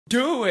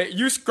Do it.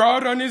 You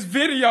scrolled on this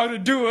video to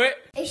do it.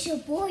 It's your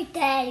boy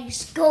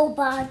Daddy's Go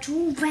by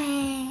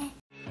Joovier.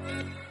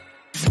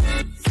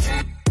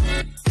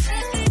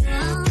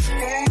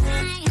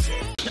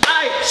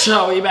 Alright,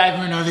 so we back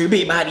with another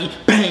Big Body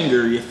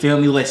Banger, you feel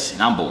me?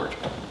 Listen, I'm bored.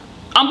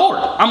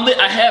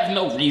 I have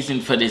no reason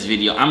for this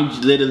video.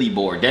 I'm literally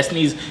bored.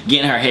 Destiny's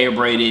getting her hair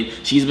braided.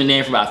 She's been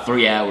there for about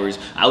 3 hours.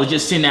 I was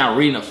just sitting out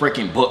reading a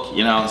freaking book,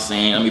 you know what I'm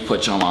saying? Let me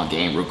put you on my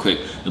game real quick.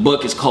 The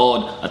book is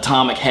called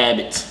Atomic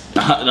Habits,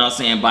 you know what I'm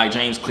saying, by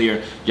James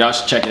Clear. Y'all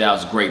should check it out.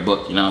 It's a great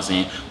book, you know what I'm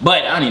saying?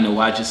 But I don't even know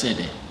why I just said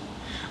that.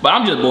 But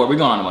I'm just bored. We're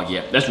going on the monkey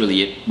app. That's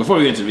really it. Before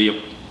we get into the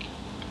video,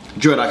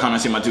 Drill.com, I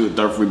see my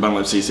 2-3 free bundle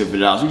of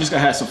 $60. We just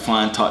gotta have some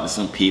fun, talk to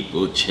some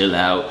people, chill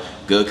out,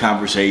 good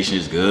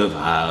conversations, good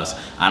vibes.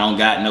 I don't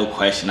got no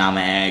question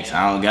I'ma ask.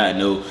 I don't got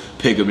no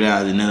pickup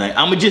lines and nothing.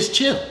 I'ma just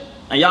chill.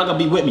 And y'all gonna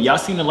be with me. Y'all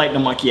seem to like the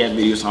monkey app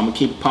videos, so I'm gonna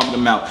keep pumping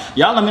them out.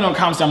 Y'all let me know in the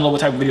comments down below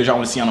what type of videos y'all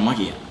wanna see on the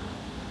monkey app.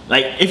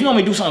 Like, if you want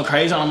me to do something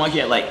crazy on the monkey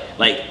app, like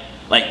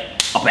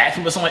a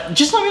backflip or something,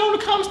 just let me know in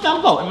the comments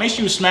down below. And make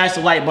sure you smash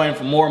the like button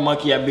for more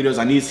monkey app videos.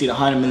 I need to see the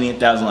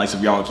 100,000,000 likes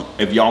if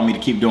y'all want me to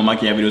keep doing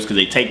monkey app videos, because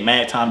they take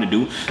mad time to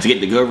do, to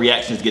get the good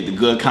reactions, to get the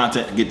good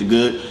content, to get the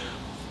good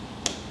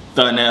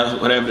thumbnails,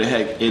 whatever the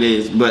heck it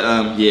is. But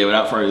yeah,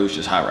 without further ado, let's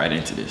just hop right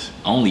into this.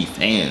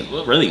 OnlyFans,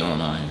 what really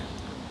going on here?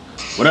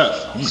 What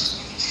up?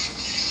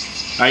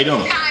 How you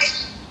doing? Hi,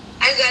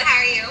 I'm good. How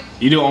are you?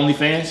 You do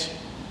OnlyFans?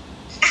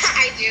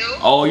 I do.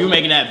 Oh, you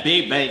making that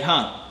big bank,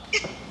 huh?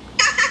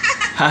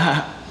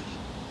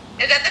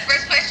 Is that the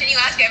first question you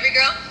ask every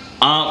girl?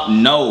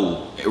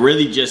 No,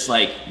 really just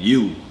like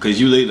you, cause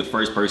you literally the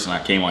first person I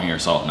came on here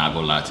and saw, not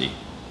gonna lie to you.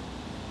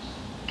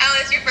 Oh,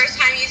 it's your first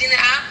time using the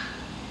app?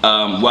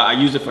 Well, I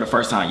used it for the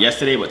first time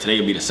yesterday, but today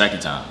will be the second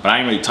time. But I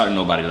ain't really talked to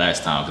nobody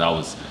last time,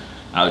 cause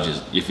I was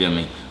just, you feel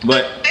me?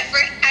 But My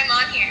first time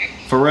on here.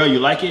 for real, you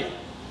like it?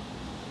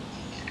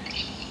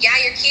 Yeah,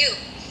 you're cute.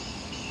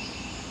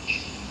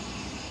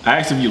 I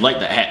asked if you like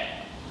the app.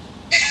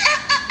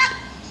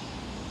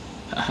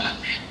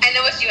 I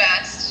know what you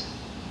asked.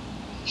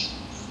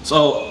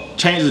 So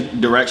change the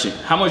direction.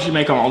 How much you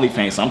make on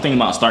OnlyFans? So I'm thinking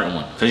about starting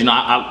one, cause you know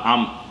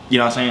I'm, you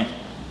know what I'm saying?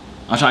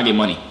 I'm trying to get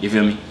money. You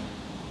feel me?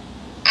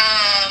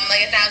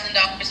 Like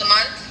 $1,000 a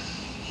month.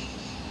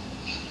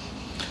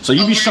 So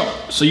you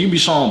be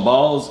showing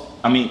balls.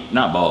 I mean,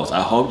 not balls.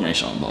 I hope you ain't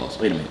showing balls.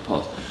 Wait a minute,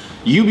 pause.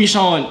 You be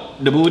showing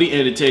the booty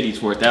and the titties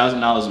for $1,000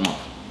 a month.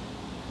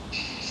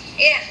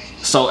 Yeah.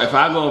 So if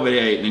I go over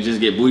there and just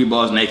get booty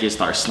balls naked,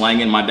 start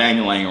slanging my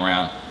dangling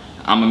around,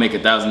 I'm gonna make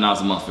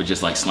 $1,000 a month for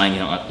just like slanging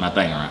my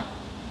thing around.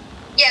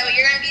 Yeah, but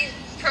you're gonna be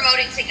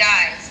promoting to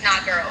guys,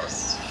 not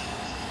girls.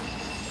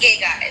 Gay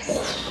guys.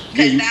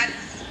 Cause that's.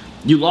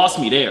 You lost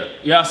me there.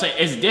 You know what I'm saying?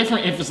 It's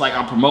different if it's like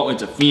I'm promoting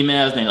to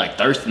females and they like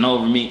thirsting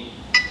over me.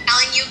 I'm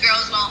telling you,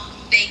 girls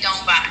they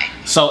don't buy.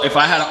 So if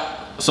I had a,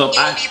 You'll be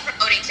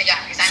promoting to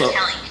guys. I'm telling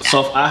you that.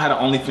 So if I had an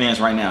OnlyFans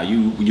right now,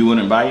 you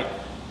wouldn't buy it?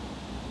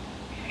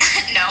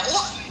 No.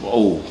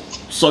 Whoa.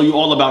 So you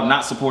all about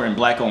not supporting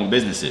black-owned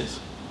businesses?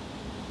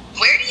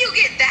 Where do you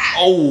get that?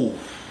 Oh,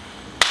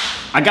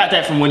 I got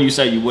that from when you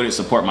said you wouldn't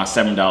support my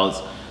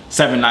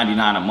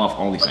 $7.99 a month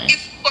OnlyFans. Would you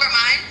support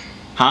mine?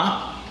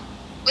 Huh?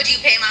 Would you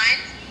pay mine?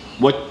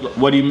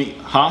 What do you mean?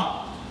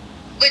 Huh?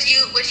 Would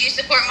you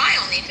support my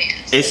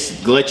OnlyFans? It's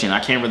glitching. I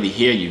can't really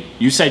hear you.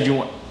 You said you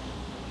want.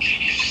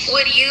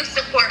 Would you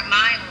support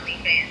my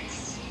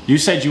OnlyFans? You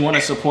said you want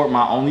to support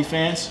my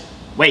OnlyFans?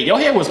 Wait, your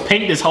hair was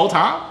pink this whole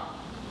time?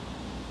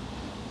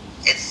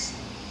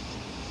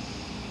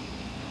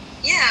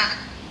 Yeah.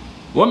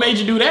 What made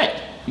you do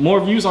that? More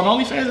views on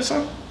OnlyFans or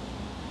something?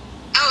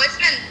 Oh, it's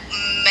been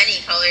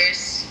many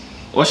colors.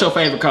 What's your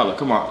favorite color?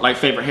 Come on, like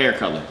favorite hair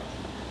color.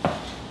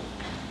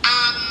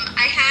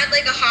 I had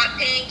like a hot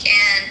pink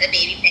and a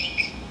baby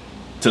pink.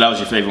 So that was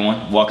your favorite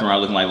one? Walking around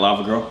looking like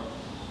Lava Girl?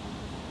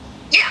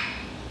 Yeah.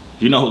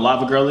 You know who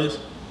Lava Girl is?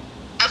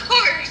 Of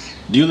course.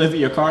 Do you live in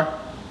your car?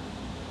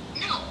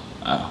 No.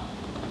 Oh.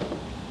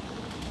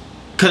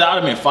 Cause I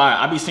would've been fire.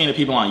 I be seeing the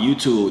people on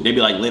YouTube, they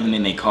be like living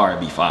in their car,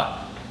 it'd be fire.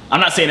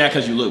 I'm not saying that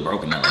cause you look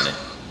broken like that.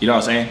 You know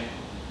what I'm saying?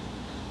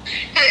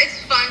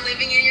 It's fun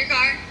living in your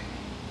car.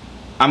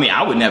 I mean,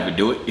 I would never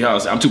do it. You know what I'm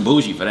saying? I'm too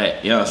bougie for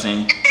that. You know what I'm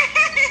saying?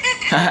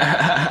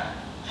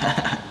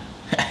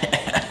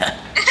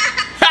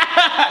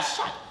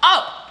 Shut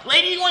up,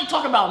 lady. You ain't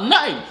talking about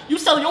nothing. You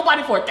selling your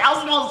body for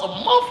 $1,000 a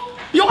month?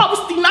 You're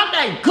obviously not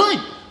that good.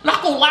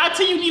 Not gonna lie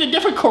to you, you need a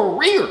different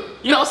career.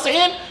 You know what I'm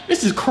saying?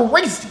 This is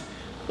crazy.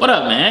 What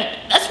up, man?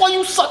 That's why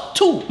you suck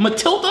too.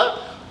 Matilda?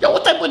 Yo,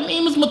 what type of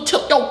name is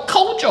Matilda? Yo,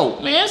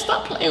 Kojo, man,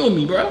 stop playing with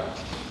me, bro.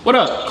 What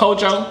up,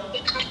 Kojo?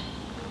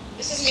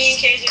 This is me and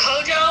KJ.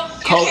 Kojo?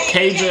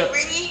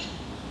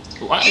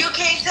 KJ. What? You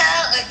can't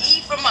tell an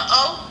E from an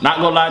O? Not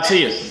gonna lie to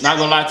you. Not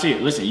gonna lie to you.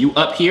 Listen, you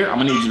up here, I'm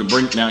gonna need you to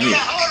bring it down here. Yeah,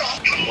 hold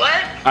on.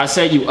 What? I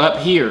said you up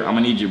here, I'm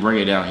gonna need you to bring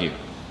it down here.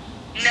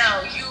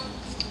 No,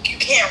 you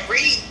can't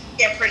read, you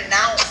can't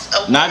pronounce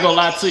a word. Not gonna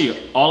lie to you.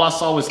 All I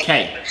saw was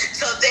K.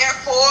 So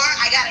therefore,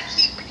 I gotta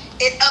keep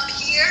it up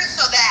here. here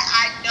so that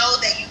I know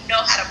that you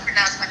know how to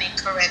pronounce my name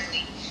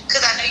correctly.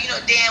 Because I know you know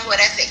damn well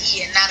that's an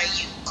E and not a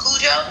U.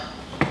 Cujo?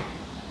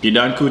 You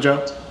done,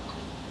 Cujo?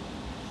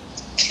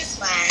 Kiss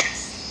my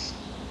ass.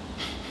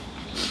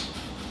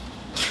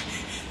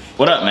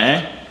 What up,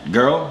 man?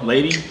 Girl,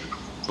 lady,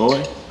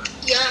 boy?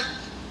 Yeah.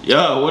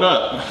 Yo, what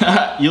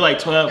up? You like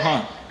 12,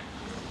 huh?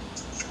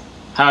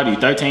 How old are you,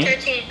 13?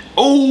 13.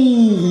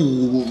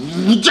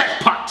 Ooh,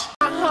 jackpot!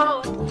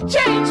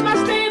 Change my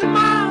state of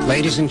mind.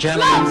 Ladies and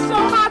gentlemen, Love's so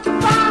hard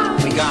to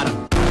find. we got him.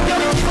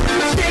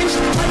 Change the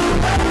way you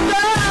better.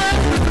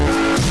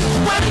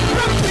 When you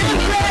feel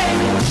great,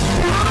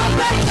 I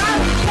think I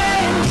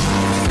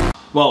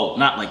can. Well,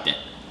 not like that.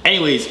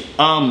 Anyways,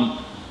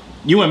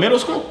 you in middle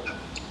school?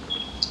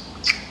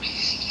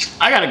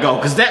 I gotta go,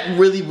 cause that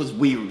really was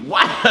weird.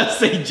 Why did I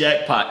say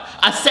jackpot?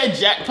 I said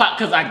jackpot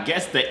cause I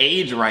guessed the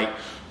age right,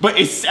 but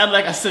it sounded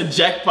like I said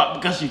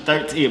jackpot because you're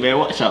 13, man.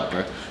 Watch out,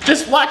 bro.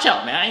 Just watch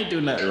out, man. I ain't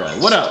doing nothing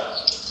wrong. What up?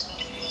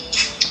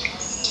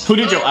 Who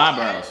did your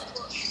eyebrows?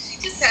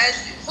 Just said,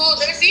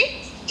 let me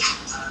see.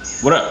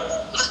 What up?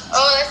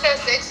 Oh, that's that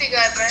sexy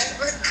guy, bro.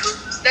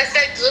 That's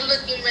that good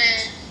looking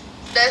man.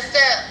 That's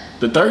that.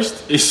 The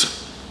thirst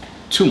is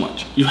too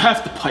much. You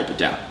have to pipe it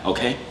down,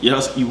 okay? You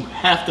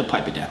have to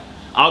pipe it down.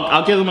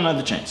 I'll give them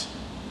another chance.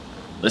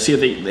 Let's see if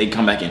they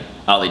come back in.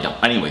 Oh, they don't.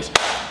 Anyways,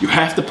 you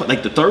have to put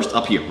like the thirst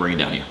up here, bring it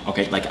down here,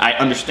 okay? Like I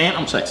understand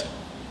I'm sexy.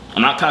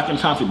 I'm not cocky and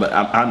confident, but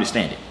I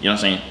understand it. You know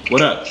what I'm saying?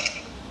 What up?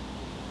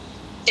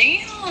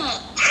 Damn.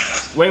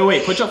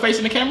 Wait, put your face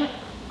in the camera.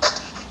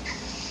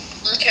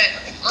 Okay,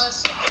 let's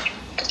see.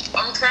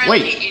 I'm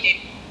currently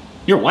eating.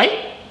 You're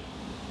white?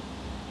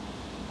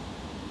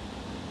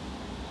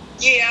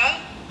 Yeah.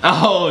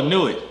 Oh,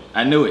 knew it.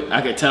 I knew it.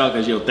 I could tell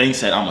because your thing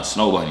said I'm a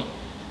snow bunny.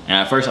 And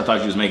at first I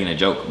thought you was making a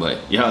joke, but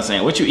you know what I'm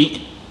saying? What you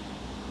eating?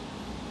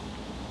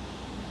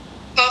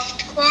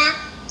 Puffed corn.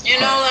 You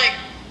know, like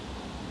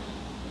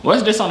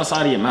What's this on the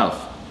side of your mouth?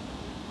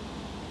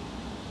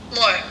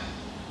 what?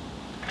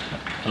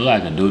 It look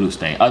like a doodle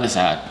stain. Other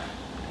side.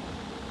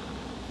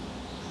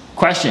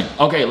 Question.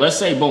 Okay, let's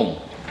say boom.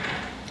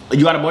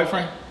 You got a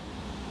boyfriend?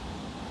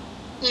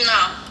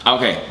 No.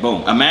 Okay,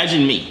 boom.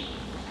 Imagine me.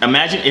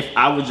 Imagine if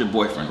I was your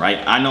boyfriend, right?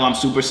 I know I'm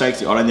super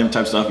sexy, all that different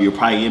type of stuff. You'll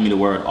probably give me the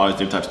word, all that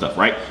different type of stuff,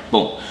 right?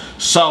 Boom.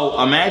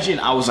 So imagine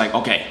I was like,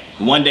 okay,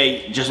 one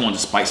day just wanted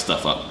to spice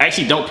stuff up.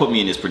 Actually, don't put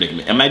me in this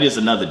predicament. Imagine it's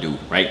another dude,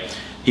 right?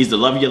 He's the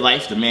love of your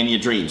life, the man of your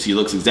dreams. He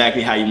looks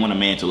exactly how you want a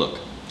man to look.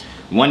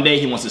 One day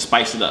he wants to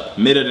spice it up.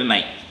 Middle of the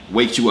night,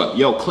 wakes you up.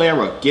 Yo,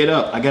 Clara, get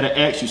up. I gotta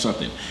ask you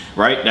something,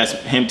 right? That's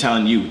him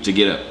telling you to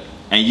get up.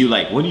 And you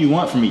like, what do you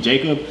want from me,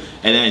 Jacob?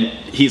 And then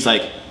he's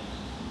like,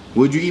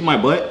 would you eat my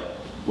butt?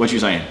 What you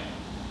saying?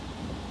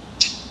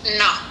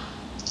 No.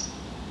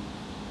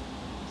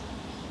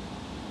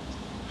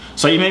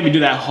 So you made me do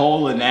that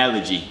whole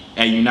analogy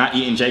and you're not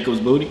eating Jacob's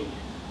booty?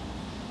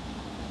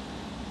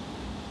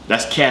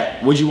 That's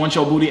cap. Would you want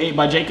your booty ate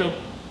by Jacob?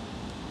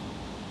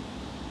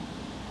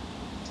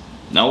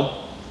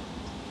 No?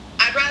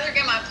 I'd rather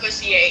get my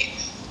pussy ate.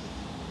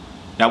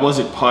 That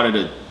wasn't part of the,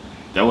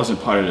 you know what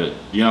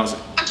I'm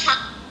saying? I'm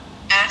trying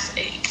ass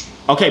ate.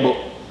 Okay, but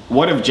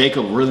what if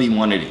Jacob really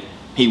wanted it?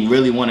 He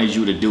really wanted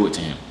you to do it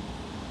to him.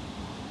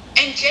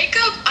 And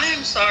Jacob, I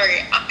am sorry.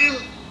 I do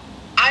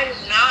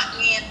not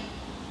mean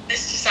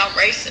this to sound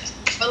racist,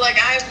 but like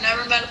I have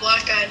never met a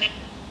black guy named.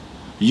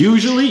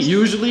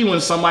 Usually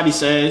when somebody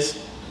says,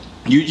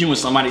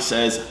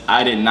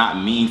 I did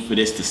not mean for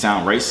this to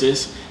sound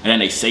racist, and then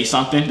they say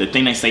something, the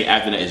thing they say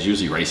after that is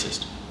usually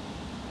racist.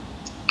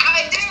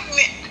 I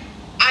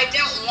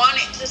didn't want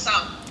it to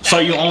sound. So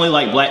you only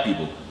like black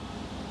people?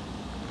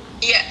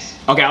 Yes.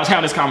 Okay, I was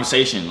having this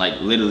conversation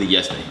like literally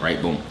yesterday,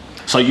 right? Boom.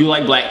 So you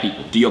like black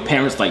people. Do your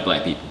parents like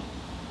black people?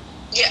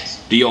 Yes.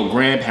 Do your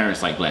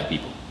grandparents like black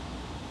people?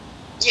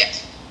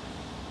 Yes.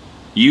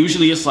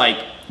 Usually it's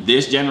like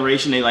this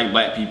generation, they like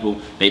black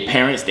people. They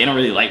parents, they don't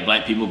really like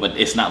black people, but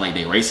it's not like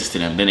they racist to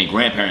them. Then their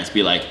grandparents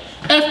be like,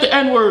 F the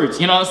N-words,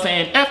 you know what I'm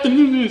saying? F the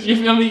news, you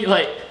feel me?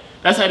 Like,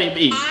 that's how they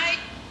be. My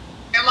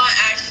grandma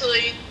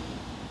actually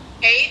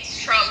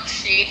hates Trump.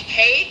 She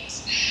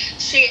hates,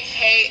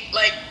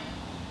 like,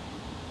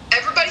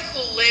 everybody who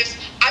lives,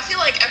 I feel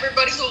like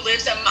everybody who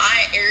lives in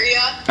my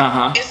area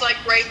is like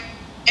right,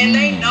 and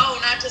they know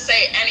not to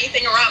say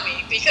anything around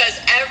me because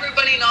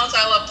everybody knows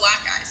I love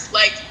black guys.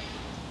 Like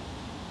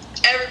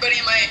everybody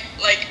in my,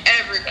 like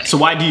everybody. So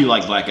why do you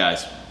like black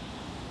guys?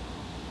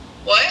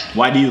 What?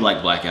 Why do you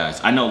like black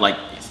guys? I know like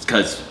it's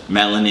because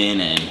melanin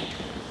and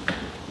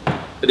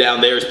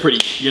down there is pretty,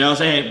 you know what I'm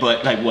saying?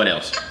 But like what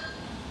else?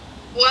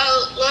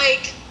 Well,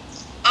 like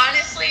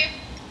honestly,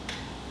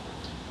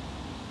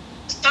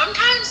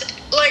 sometimes,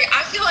 like,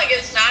 I feel like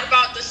it's not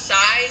about the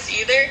size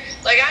either.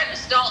 Like, I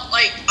just don't,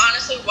 like,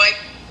 honestly, like,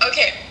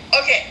 okay,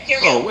 hear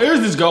me out. Oh, where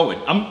is this going?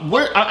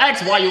 I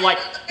asked why you like,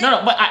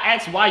 no, but I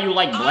asked why you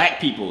like black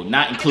people,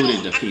 not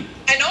included the people.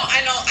 I know.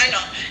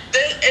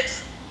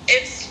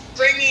 It's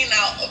bringing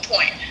out a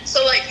point.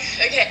 So, like,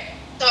 okay,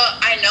 so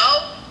I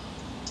know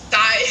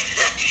size,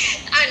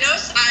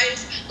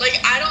 like,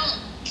 I don't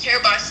care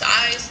about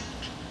size,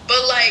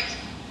 But like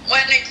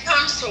when it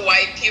comes to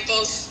white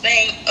people's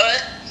thing,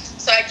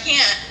 so I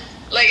can't.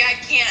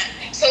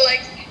 So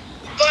like,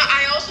 but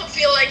I also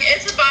feel like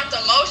it's about the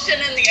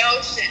motion in the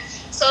ocean.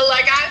 So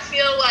like I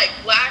feel like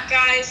black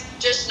guys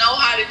just know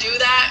how to do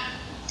that.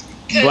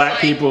 Black like,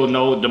 people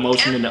know the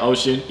motion in the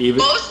ocean, even.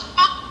 Most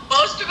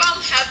of them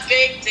have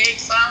big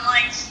dicks, so I'm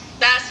like,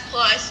 that's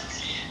plus.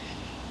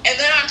 And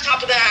then on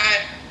top of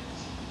that,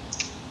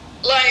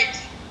 like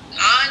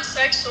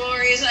non-sexual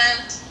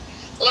reasons,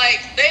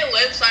 like their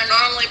lips are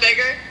normally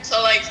bigger,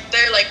 so like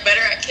they're like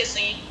better at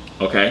kissing.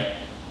 Okay.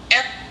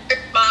 And their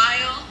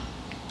smile.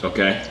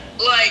 Okay.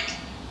 Like,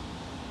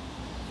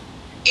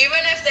 even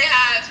if they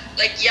have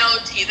like yellow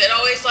teeth, it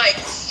always like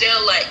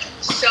still like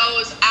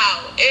shows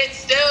out. It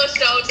still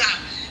shows out.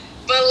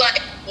 But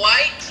like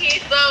white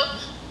teeth though,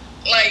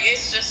 like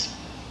it's just.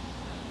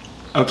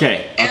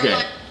 Okay. And, Okay.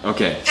 like,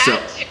 Okay. So.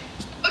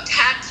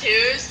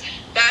 Tattoos.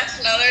 That's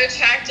another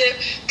attractive,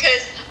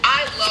 because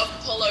I love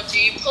Polo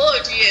G.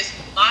 Polo G is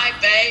my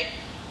bae.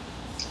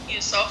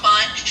 He's so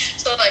fun.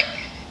 So like.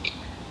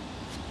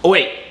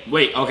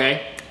 Wait.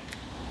 Okay.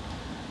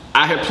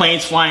 I heard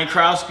planes flying,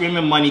 crowds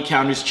screaming, money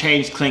counters,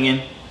 chains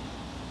clinging.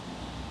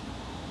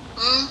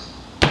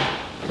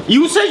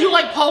 You said you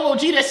like Polo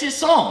G. That's his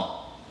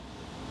song.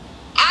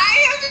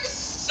 I am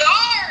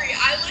sorry.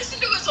 I listen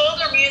to his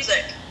older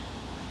music.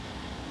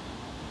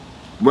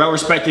 Well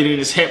respected in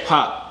his hip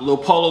hop. Lil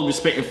Polo be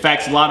spitting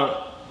facts. A lot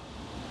of.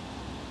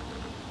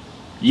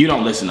 You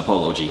don't listen to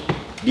Polo G.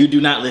 You do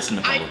not listen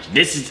to Polo G.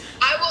 This is.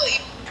 I will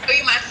show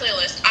you my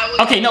playlist.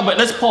 Okay, no, but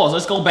let's pause.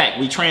 Let's go back.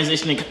 We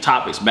transitioning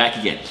topics back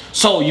again.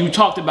 So you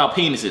talked about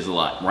penises a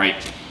lot, right?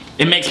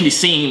 It makes me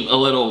seem a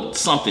little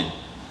something.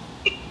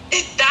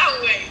 It's that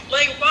way.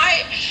 Like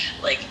why?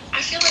 Like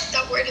I feel like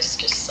that word is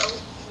just so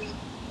weird.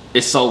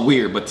 It's so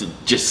weird, but to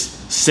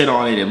just sit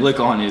on it and look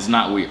on it is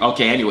not weird.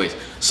 Okay, anyways.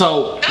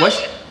 So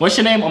what's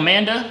your name?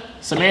 Amanda?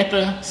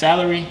 Samantha?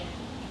 Salary?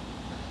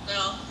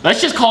 No.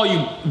 Let's just call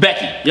you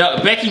Becky.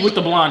 Yeah, Becky with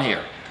the blonde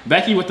hair.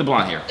 Becky with the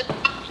blonde hair.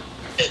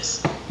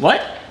 It's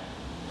What?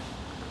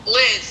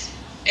 Liz.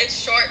 It's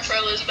short for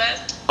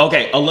Elizabeth.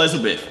 Okay,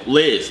 Elizabeth.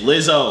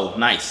 Lizzo.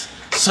 Nice.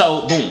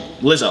 So boom.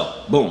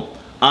 Lizzo. Boom.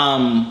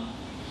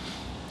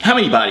 How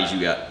many bodies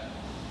you got?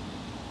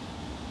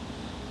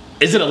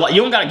 Is it a lot?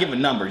 You don't gotta give a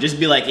number. Just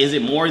be like, is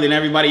it more than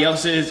everybody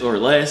else's or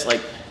less?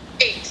 Like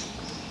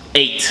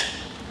 8.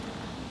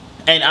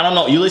 And I don't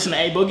know. You listen to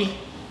A Boogie?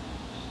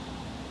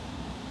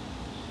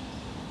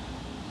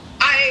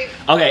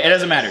 Okay, it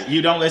doesn't matter.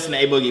 You don't listen to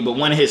A Boogie, but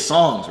one of his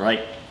songs,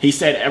 right? He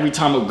said every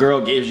time a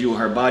girl gives you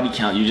her body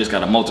count, you just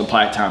gotta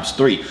multiply it times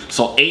 3.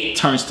 So 8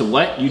 turns to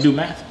what? You do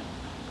math?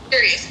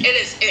 Serious. It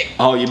is 8.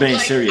 Oh, you're being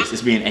serious.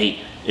 It's being 8.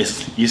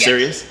 You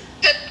serious?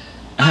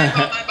 I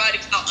know my body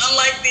count,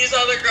 unlike these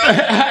other girls.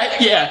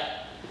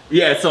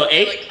 Yeah, so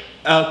 8.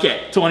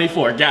 Okay,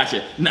 24.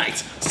 Gotcha.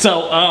 Nice.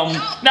 So,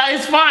 no,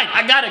 it's fine.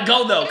 I gotta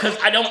go though, cause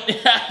I don't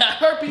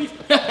herpes.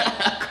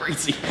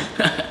 Crazy.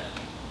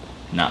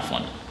 Not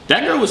funny.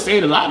 That girl was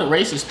saying a lot of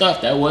racist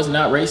stuff that was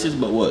not racist,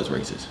 but was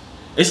racist.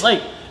 It's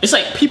like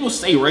people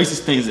say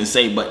racist things and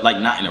say, but like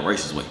not in a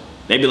racist way.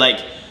 They be like,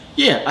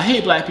 yeah, I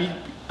hate black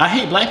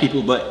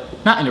people,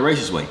 but not in a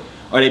racist way.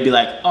 Or they be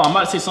like, oh, I'm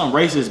about to say something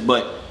racist,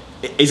 but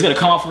it's gonna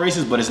come off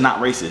racist, but it's not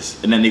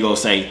racist. And then they go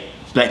say,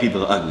 black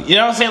people are ugly. You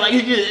know what I'm saying? Like,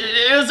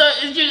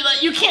 it's just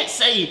like you can't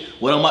say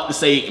what I'm about to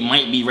say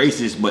might be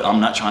racist, but I'm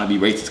not trying to be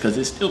racist because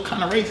it's still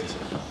kind of racist.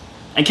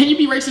 And can you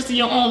be racist to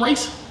your own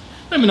race?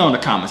 Let me know in the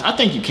comments. I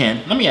think you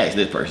can. Let me ask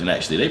this person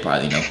actually. They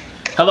probably know.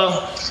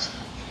 Hello?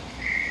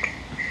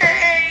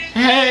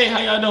 Hey, how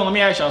y'all doing? Let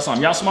me ask y'all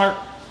something. Y'all smart?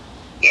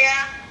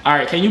 Yeah.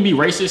 Alright, can you be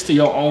racist to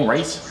your own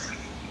race?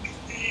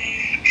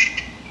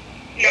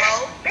 No.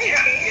 Oh yeah,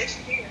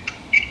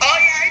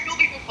 I do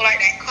people like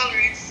that.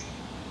 Colorist.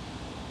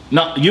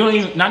 No, you don't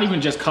even, not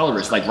even just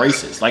colorist, like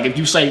racist. Like if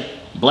you say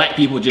black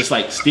people just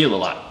like steal a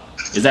lot.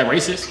 Is that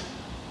racist?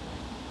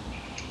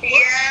 Yeah,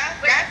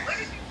 that's what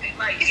did you think?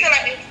 Like you said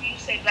like if you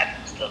say black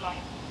people steal like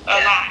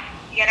a lot.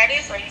 Yeah, that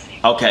is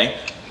racist. Okay.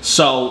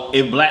 So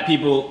if white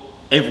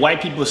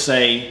people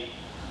say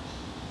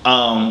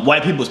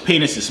white people's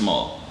penis is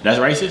small, that's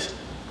racist?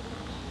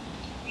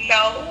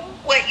 No.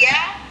 Wait,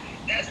 yeah?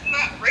 That's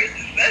not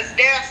racist. That's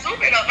they're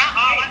assuming though, not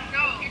all I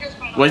know.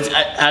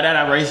 How that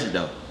not racist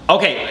though?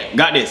 Okay,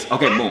 got this.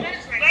 Okay, boom.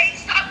 Wait,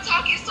 stop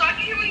talking so I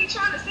can hear what you're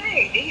trying to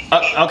say.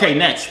 Okay,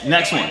 next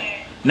one.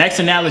 Next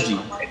analogy.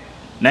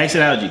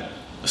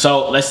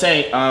 So let's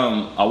say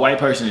a white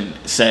person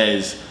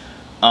says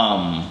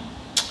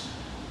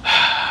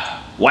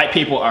white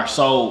people are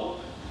so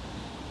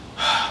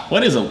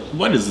what do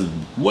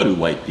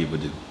white people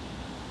do?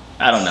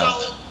 I don't know.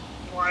 So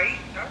white.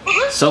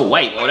 So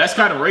white. Oh, that's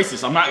kind of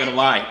racist. I'm not gonna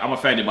lie. I'm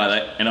offended by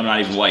that, and I'm not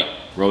even white.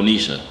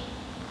 Ronisha.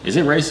 Is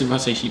it racist if I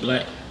say she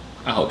black?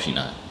 I hope she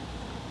not.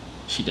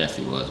 She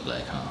definitely was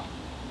black, huh?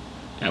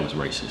 That was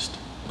racist.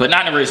 But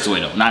not in a racist way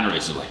though, not in a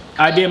racist way.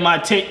 I did my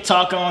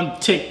TikTok on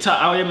TikTok.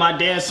 I did my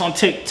dance on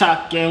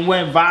TikTok and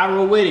went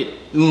viral with it.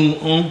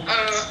 YouTuber.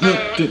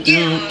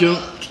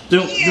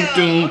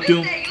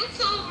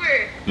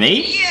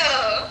 Me? Yeah.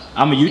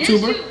 I'm a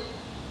YouTuber?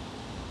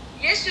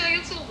 Yes, you're a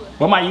YouTuber.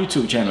 What my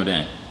YouTube channel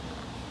then?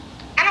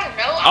 I don't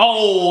know.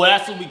 Oh,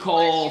 that's what we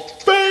call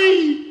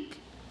fake.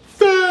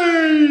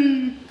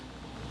 Fake.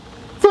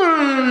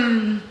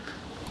 Fake.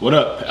 What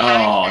up?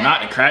 Oh,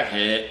 not the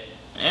crackhead.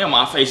 Damn,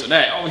 my face with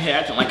that. Over here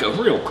acting like a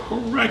real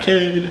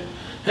crackhead.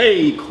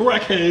 Hey,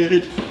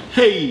 crackhead.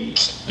 Hey.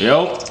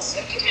 Yo.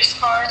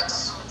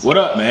 What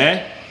up,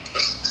 man?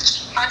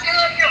 I feel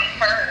like your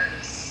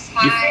purse.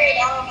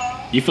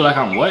 You feel like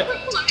I'm what? What?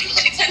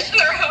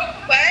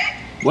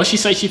 What she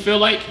say she feel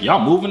like? Y'all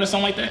moving or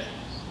something like that?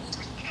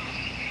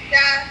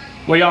 Yeah.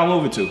 Where y'all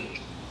moving to?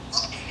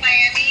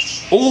 Miami.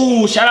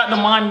 Ooh, shout out to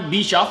Miami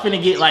Beach. Y'all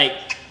finna get like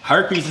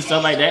herpes and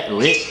stuff like that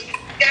lit.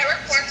 Yeah, we're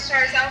porn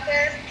stars out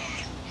there.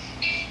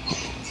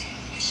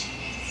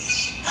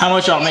 How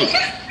much y'all make?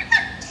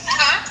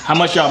 Huh? How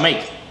much y'all make?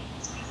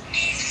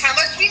 How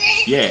much we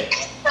make? Yeah.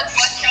 What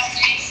y'all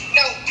make?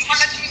 No, how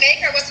much we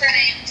make or what's her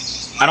name?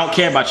 I don't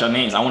care about your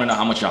names. I wanna know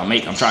how much y'all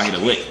make. I'm trying to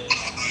hit a lick.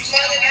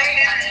 More than your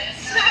parents.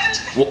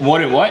 More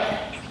than what?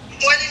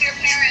 More than your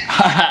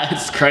parents.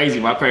 It's crazy.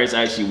 My parents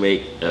actually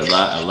make a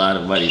lot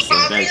of money. So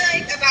Probably that's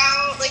like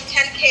about like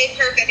 10K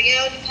per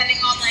video, depending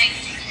on like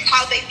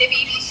how big the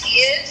BBC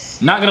is.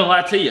 not gonna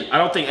lie to you. I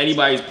don't think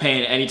anybody's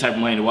paying any type of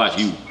money to watch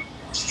you.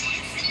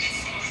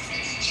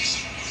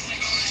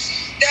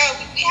 No,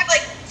 we have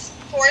like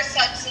 4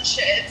 subs and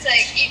shit. It's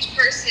like each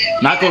person.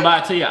 Not gonna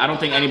lie to you. I don't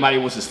think anybody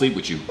wants to sleep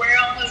with you. We're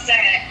almost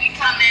there. We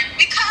coming.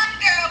 We coming,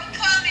 girl. We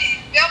coming.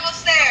 We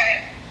almost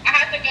there. I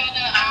have to go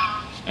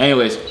to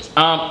Anyways,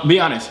 be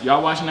honest.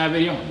 Y'all watching that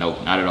video? No,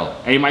 not at all.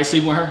 Anybody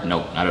sleeping with her?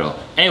 No, not at all.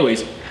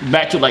 Anyways,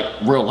 back to like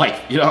real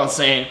life. You know what I'm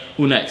saying?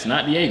 Who next?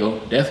 Not Diego.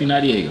 Definitely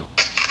not Diego.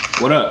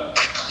 What up?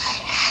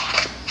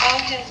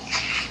 Okay.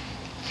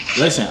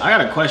 Listen, I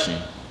got a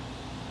question.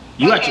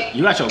 You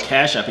got your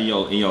Cash App in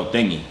your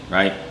thingy,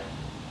 right?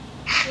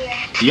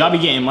 Yeah. Do y'all be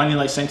getting money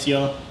like sent to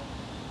y'all?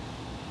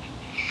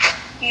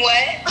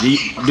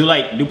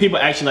 What? Do people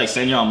actually like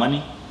send y'all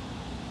money?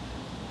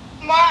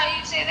 Why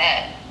you say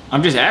that?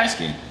 I'm just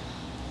asking.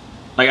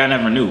 Like I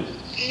never knew.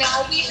 No,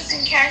 I be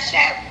using Cash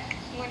App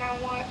when I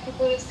want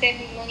people to send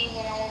me money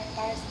when I want to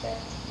buy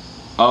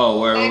stuff. Oh,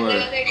 word. Like the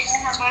other day, I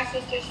had my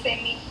sister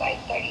send me like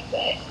 30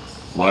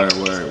 bucks.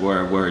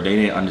 Word. They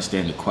didn't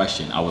understand the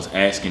question. I was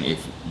asking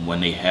if when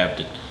they got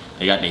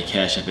their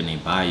Cash App in their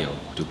bio,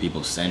 do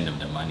people send them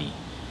the money?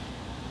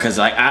 Cause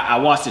like I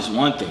watched this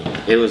one thing.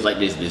 It was like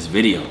this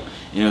video,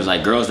 and it was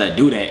like girls that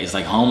do that. It's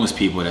like homeless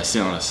people that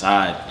sit on the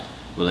side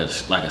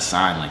with like a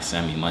sign like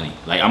 "Send me money."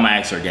 Like I'm gonna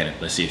ask her again.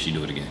 Let's see if she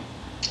do it again.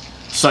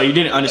 So you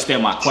didn't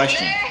understand my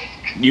question.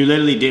 You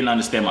literally didn't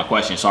understand my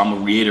question. So I'm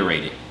gonna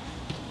reiterate it.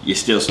 You're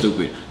still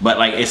stupid. But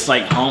like it's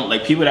like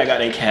like people that got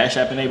their Cash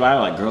App in their bio,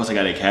 like girls that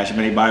got their Cash App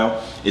in their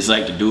bio, it's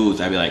like the dudes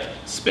that be like,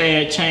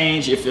 spare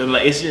change. You feel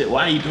like it's just,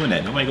 why are you doing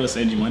that? Nobody gonna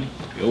send you money.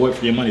 Go work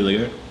for your money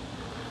later.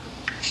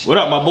 What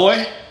up, my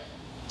boy?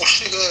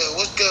 What's good?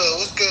 What's good?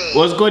 What's good?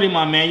 What's goody,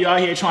 my man? You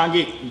out here trying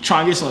to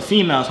get some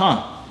females,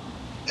 huh?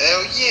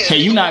 Hell yeah. Hey,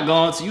 you not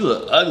going to? You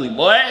look ugly,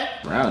 boy.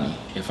 Brownie.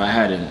 If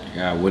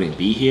I wouldn't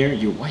be here.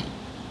 You're white.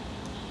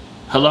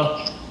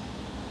 Hello.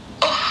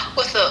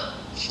 What's up?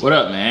 What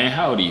up, man?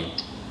 How old are you?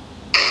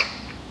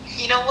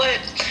 You know what?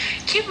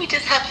 Can we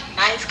just have a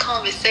nice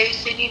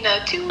conversation? You know,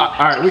 two. All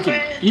right, we can.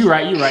 friends? You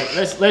right.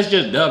 Let's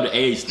just dub the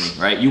age thing,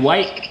 right? You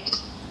white?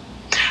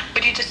 What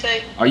did you just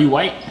say? Are you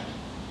white?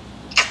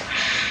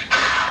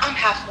 I'm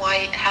half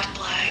white, half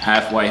black.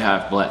 Half white,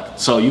 half black.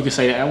 So you can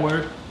say the N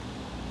word?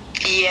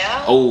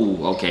 Yeah.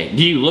 Oh, okay.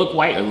 Do you look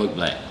white or look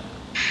black?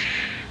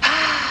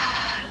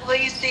 Well,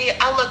 you see,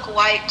 I look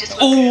white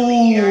just.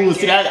 Ooh,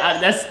 see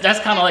that's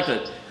kind of like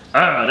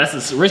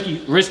that's a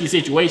risky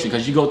situation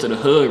because you go to the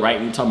hood, right?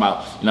 And you talking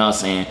about, you know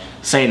what I'm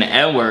saying the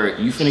N word,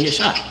 you finna get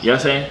shot. You know what I'm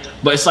saying?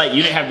 But it's like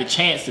you didn't have the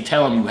chance to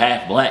tell them you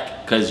half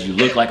black because you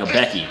look like a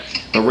Becky,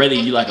 but really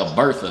you like a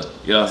Bertha.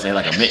 You know what I'm saying?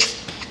 Like a mix.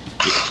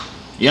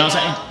 You know what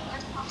I'm saying?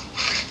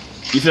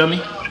 You feel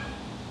me?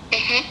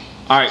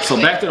 All right, so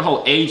back to the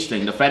whole age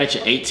thing. The fact that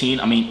you're 18,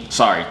 the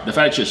fact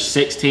that you're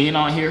 16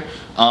 on here,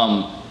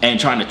 and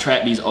trying to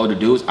trap these older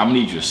dudes, I'm gonna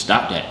need you to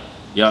stop that.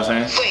 You know what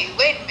I'm saying?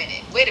 Wait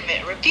a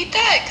minute. Repeat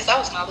that, because I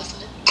was not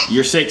listening.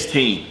 You're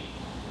 16.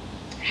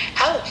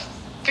 How the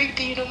freak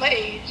do you know my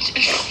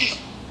age?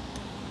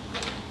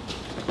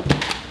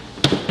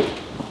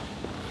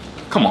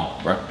 Come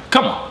on, bro.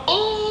 Come on.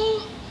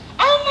 Oh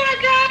my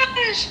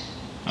gosh.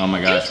 Oh my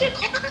gosh. You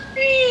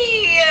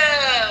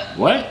Jakari.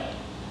 What?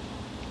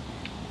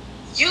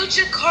 You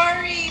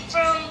Jakari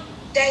from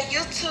that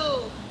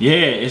YouTube. Yeah,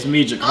 it's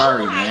me,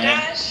 Jakari, oh my man.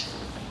 Gosh.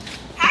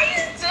 How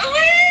you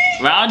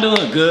doing? Well, I'm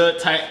doing good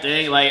type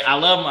thing. Like I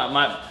love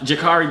my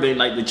Jakari been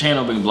like the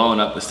channel been blowing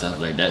up and stuff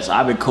like that. So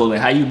I've been cooling.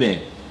 How you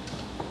been?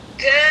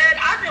 Good.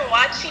 I've been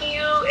watching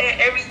you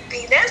and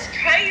everything. That's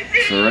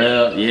crazy. For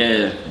real?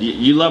 Yeah.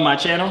 You love my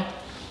channel?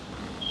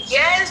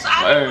 Yes,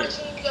 I've been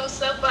watching your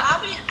stuff, but I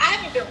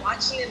haven't been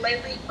watching it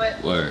lately.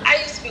 But I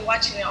used to be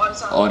watching it all the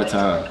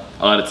time.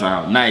 All the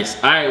time. Nice.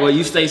 All right. Well,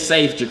 you stay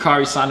safe.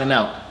 Jakari signing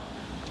out.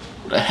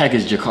 the heck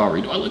is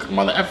Jakari? Do I look like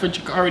mother effer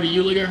Jakari to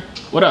you, look her?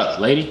 What up,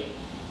 lady?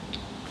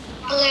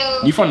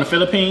 Hello. You from the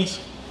Philippines?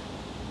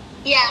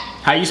 Yeah.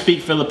 How you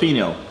speak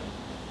Filipino?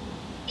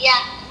 Yeah.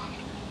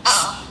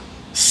 Oh.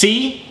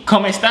 Si,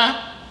 ¿cómo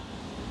está?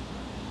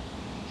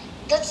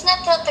 That's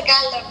not the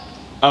Tagalog.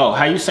 Oh,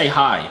 how you say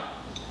hi?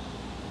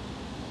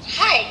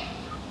 Hi.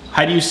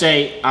 How do you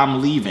say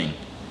I'm leaving?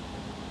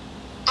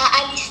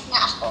 Aalis na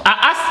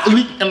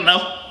ako.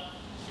 No.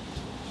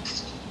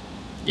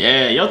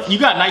 Yeah, you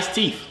got nice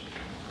teeth.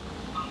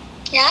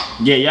 Yeah?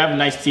 Yeah, you have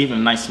nice teeth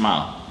and a nice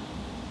smile.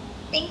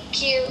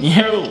 Thank you.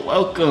 You're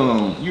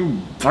welcome. You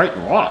bite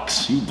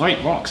rocks. You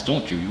bite rocks,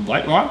 don't you? You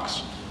bite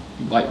rocks?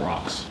 You bite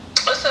rocks.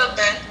 What's up,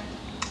 Ben?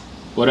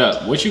 What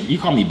up? What you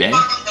call me Ben?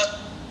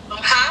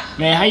 Huh?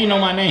 Man, how you know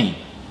my name?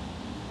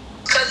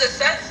 Cause it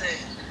says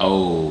it.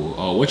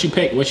 Oh, what you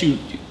pick? What you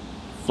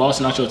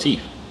flossing out your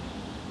teeth?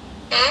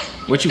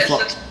 Hmm? What you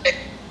what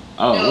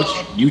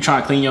you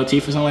trying to clean your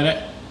teeth or something like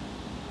that?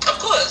 Of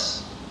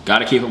course.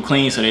 Gotta keep them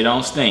clean so they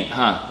don't stink,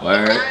 huh?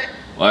 Word. Okay.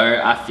 Word.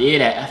 I feel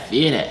that.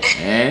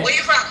 Eh? Where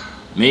you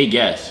from? Me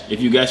guess. If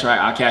you guess right,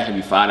 I'll cash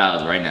you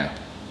 $5 right now.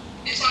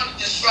 You trying to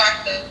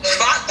distract them?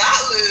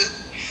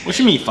 $5? What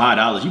you mean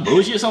 $5? You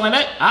bullshit or something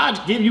like that?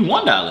 I'll give you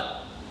 $1.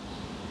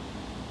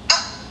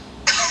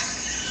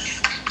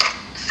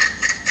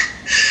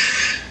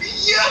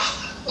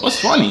 Yeah. What's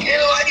funny? You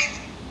know what?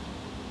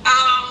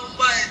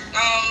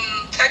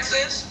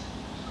 Texas.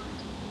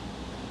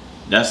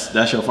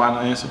 That's your final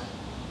answer?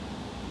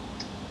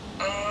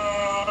 I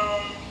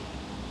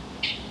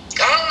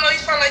don't know. You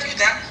sound like you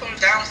from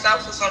down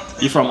south or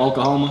something. You from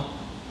Oklahoma?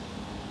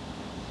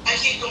 I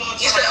keep going.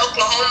 You said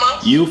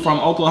Oklahoma? You from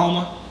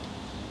Oklahoma?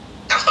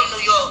 I'm from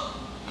New York.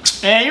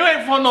 Man, you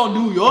ain't from no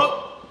New York.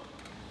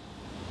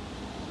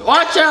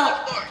 Watch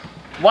out.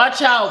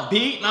 Watch out,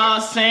 B. Know what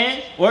I'm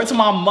saying? Word to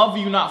my mother,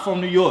 you not from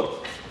New York.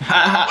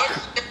 I'm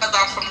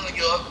from New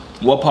York.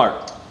 What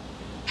part?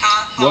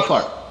 Huh? What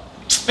part?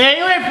 Man,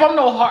 you ain't from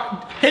no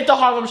hit the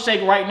Harlem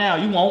Shake right now.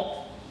 You won't.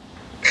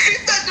 He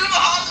said do the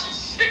Harlem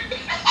Shake.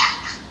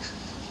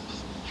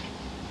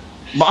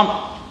 But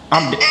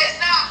I'm. It's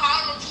not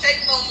Harlem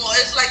Shake no more.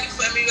 It's like, you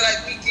feel me,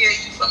 like we did.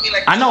 You feel me,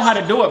 like. I know how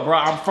to do it, bro.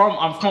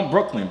 I'm from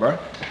Brooklyn, bro.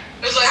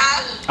 It's like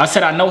how? I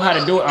said I know how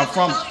to do it.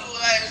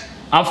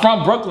 I'm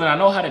from Brooklyn. I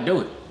know how to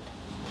do it.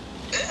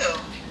 Ew.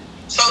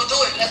 So do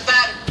it. Let's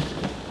battle.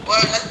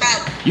 Word, let's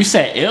battle. You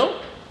said ill?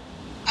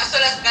 I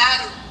said let's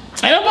battle.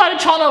 Ain't nobody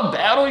trying to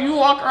battle. You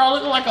walk around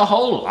looking like a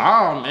whole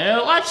llama,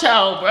 man. Watch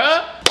out, bro.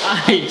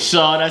 Alright,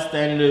 y'all. That's the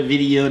end of the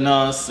video. Know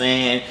what I'm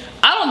saying?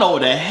 I don't know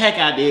what the heck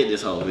I did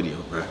this whole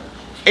video, bro.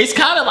 It's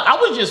kind of like I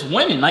was just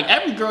winning. Like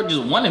every girl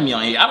just wanted me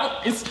on here.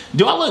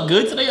 Do I look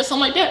good today or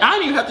something like that? I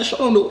didn't even have to show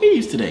them the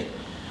weaves today.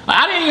 Like,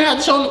 I didn't even have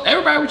to show them.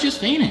 Everybody was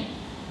just fiending.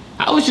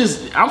 I'm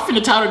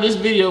finna title this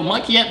video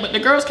Monkey Act, but the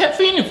girls kept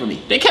fiending for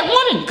me. They kept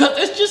winning because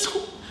it's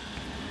just.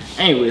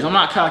 Anyways, I'm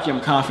not cocky,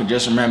 I'm confident,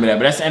 just remember that.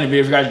 But that's the end of the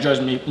video. If you guys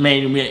judge me,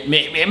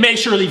 make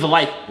sure to leave a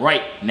like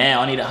right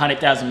now. I need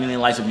 100,000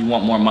 million likes if you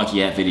want more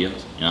Monkey Act videos. You know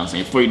what I'm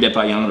saying? Before you dip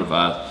out, you know the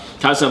vibes.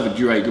 Tell yourself a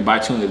Joovier, you could buy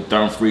 2 of the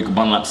third free, you could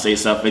bundle up to save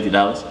yourself $50. You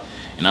know what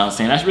I'm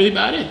saying? That's really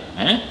about it,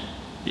 man.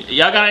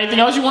 Y'all got anything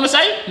else you want to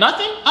say?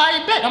 Nothing?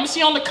 I bet. I'm going to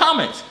see you on the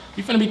comments.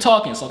 You finna be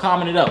talking, so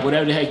comment it up.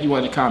 Whatever the heck you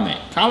want to comment.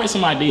 Comment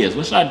some ideas.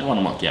 What should I do on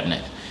the Monkey Act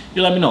next?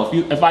 You let me know.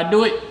 If I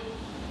do it,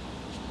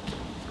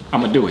 I'm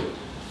going to do it.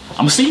 I'm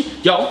going to see.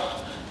 Yo,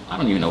 I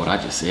don't even know what I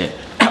just said.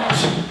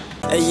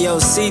 Hey yo,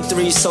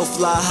 C3 so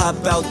fly,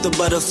 hop out the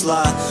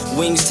butterfly.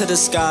 Wings to the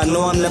sky,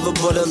 no I'm never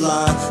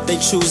borderline. They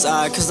choose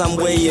I, cause I'm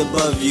way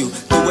above you.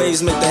 The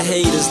waves make the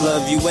haters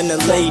love you when the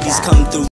ladies come through.